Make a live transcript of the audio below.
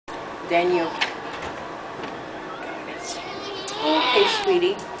Then you... Okay,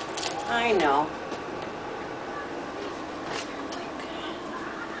 sweetie. I know.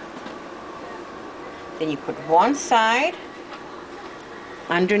 Then you put one side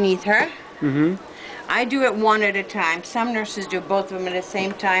underneath her. Mm-hmm. I do it one at a time. Some nurses do both of them at the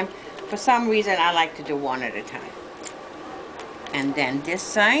same time. For some reason, I like to do one at a time. And then this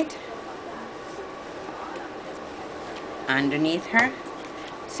side underneath her.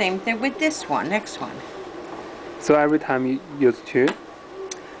 Same thing with this one, next one. So every time you use two?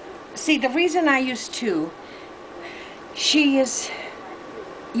 See, the reason I use two, she is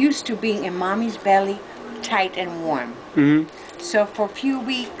used to being in mommy's belly, tight and warm. Mm-hmm. So for a few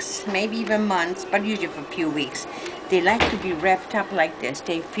weeks, maybe even months, but usually for a few weeks, they like to be revved up like this.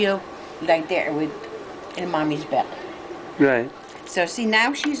 They feel like they're in mommy's belly. Right. So see,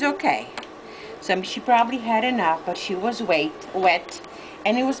 now she's okay. So she probably had enough, but she was wet,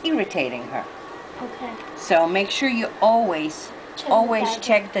 and it was irritating her. Okay. So make sure you always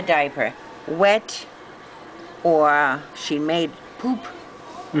check the diaper. Wet, or she made poop.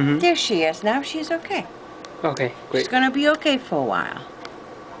 Mm-hmm. There she is. Now she's okay. Okay, great. She's gonna be okay for a while.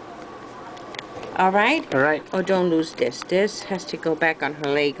 All right? All right. Oh, don't lose this. This has to go back on her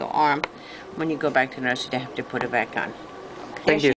leg or arm. When you go back to nursery, they have to put it back on. Thank you.